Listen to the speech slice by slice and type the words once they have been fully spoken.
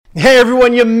Hey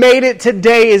everyone, you made it.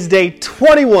 Today is day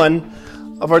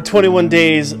 21 of our 21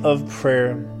 days of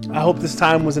prayer. I hope this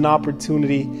time was an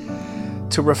opportunity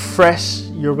to refresh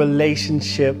your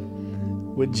relationship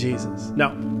with Jesus.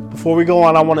 Now, before we go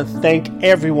on, I want to thank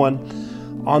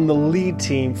everyone on the lead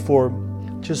team for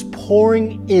just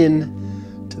pouring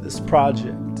in to this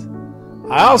project.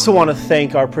 I also want to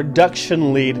thank our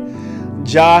production lead,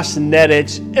 Josh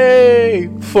Nedich,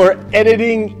 for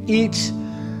editing each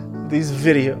these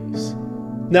videos.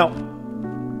 Now,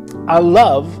 I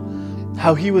love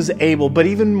how he was able, but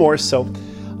even more so,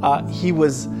 he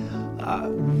was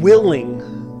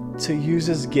willing to use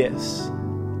his gifts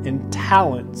and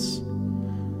talents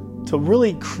to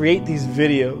really create these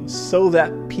videos so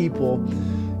that people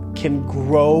can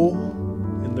grow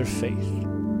in their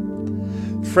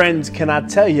faith. Friends, can I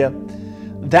tell you,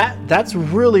 that's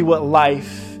really what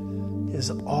life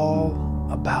is all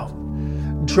about.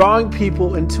 Drawing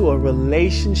people into a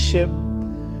relationship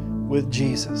with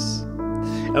Jesus.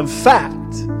 In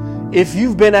fact, if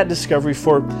you've been at Discovery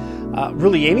for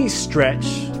really any stretch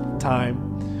time,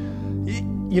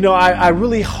 I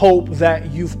really hope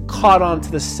that you've caught on to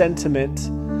the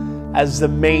sentiment as the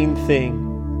main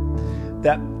thing.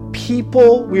 That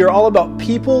we are all about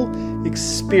people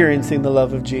experiencing the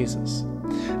love of Jesus.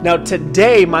 Now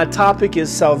today, my topic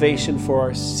is salvation for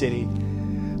our city.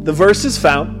 The verse is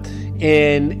found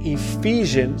in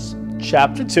Ephesians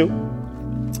chapter 2,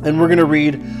 and we're going to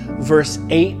read verse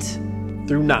 8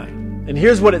 through 9. And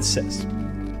here's what it says.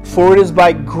 For it is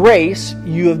by grace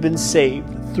you have been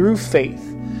saved through faith,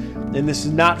 and this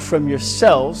is not from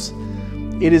yourselves.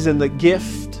 It is the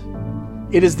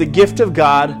gift of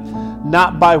God,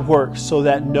 not by works, so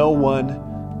that no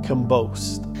one can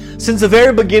boast. Since the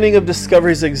very beginning of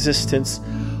Discovery's existence,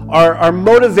 our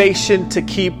motivation to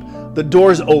keep the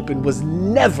doors open was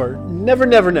never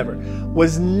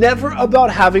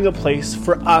about having a place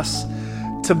for us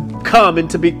to come and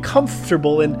to be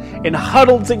comfortable and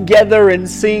huddle together and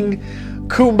sing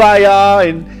Kumbaya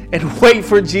and wait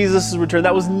for Jesus' return.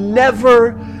 That was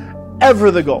never,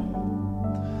 ever the goal.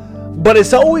 But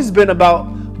it's always been about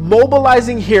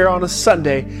mobilizing here on a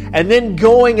Sunday and then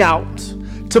going out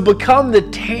to become the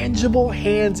tangible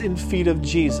hands and feet of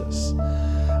Jesus.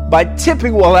 By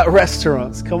tipping well at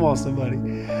restaurants, come on somebody,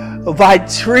 by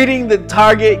treating the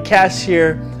Target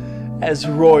cashier as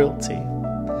royalty,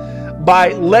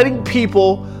 by letting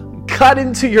people cut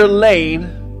into your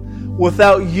lane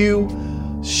without you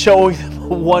showing them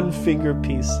a one-finger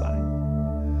peace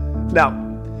sign. Now,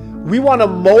 we want to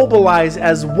mobilize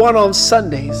as one on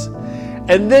Sundays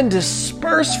and then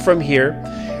disperse from here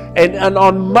and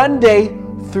on Monday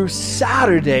through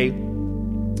Saturday,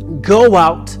 go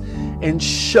out and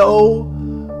show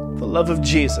the love of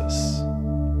Jesus.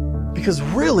 Because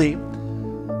really,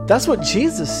 that's what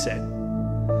Jesus said.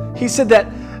 He said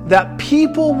that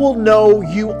people will know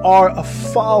you are a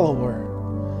follower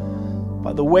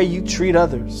by the way you treat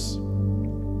others,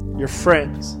 your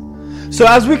friends. So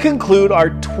as we conclude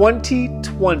our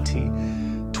 2020,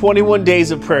 21 days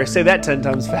of prayer, say that 10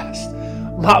 times fast.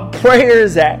 My prayer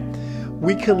is that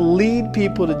we can lead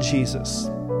people to Jesus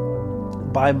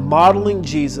by modeling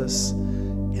Jesus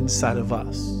inside of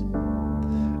us.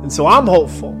 And so I'm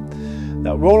hopeful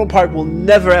that Rohnert Park will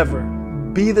never ever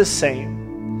be the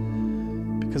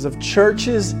same because of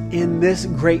churches in this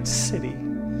great city,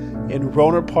 in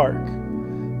Rohnert Park,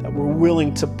 that were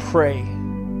willing to pray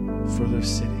for their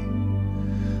city.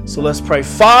 So let's pray.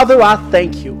 Father, I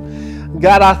thank you.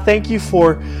 God, I thank you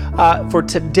for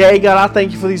today. God, I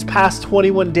thank you for these past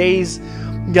 21 days.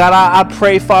 God, I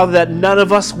pray, Father, that none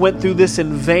of us went through this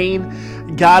in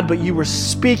vain. God, but you were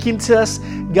speaking to us.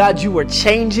 God, you were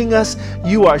changing us.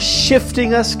 You are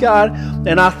shifting us, God,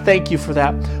 and I thank you for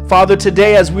that. Father,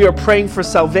 today as we are praying for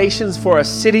salvations for our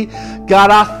city, God,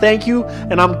 I thank you,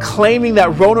 and I'm claiming that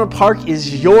Rohnert Park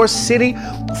is your city,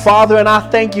 Father, and I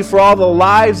thank you for all the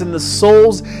lives and the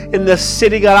souls in this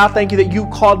city. God, I thank you that you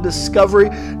called Discovery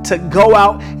to go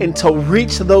out and to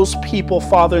reach those people,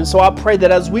 Father, and so I pray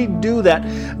that as we do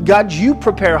that, God, you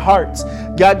prepare hearts.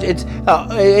 God,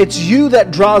 it's you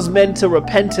that draws men to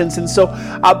repentance. And so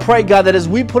I pray, God, that as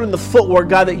we put in the footwork,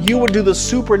 God, that you would do the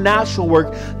supernatural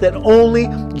work that only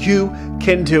you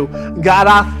can do. God,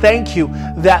 I thank you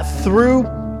that through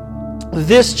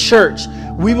this church,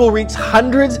 we will reach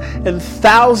hundreds and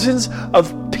thousands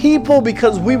of people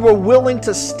because we were willing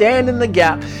to stand in the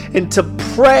gap and to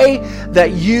pray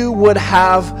that you would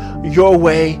have your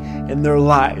way in their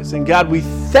lives. And God, we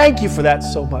thank you for that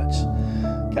so much.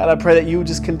 God, I pray that you would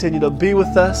just continue to be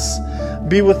with us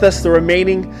the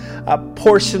remaining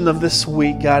portion of this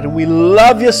week, God. And we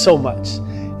love you so much.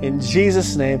 In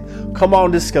Jesus' name, come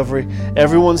on, Discovery.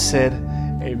 Everyone said,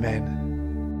 amen.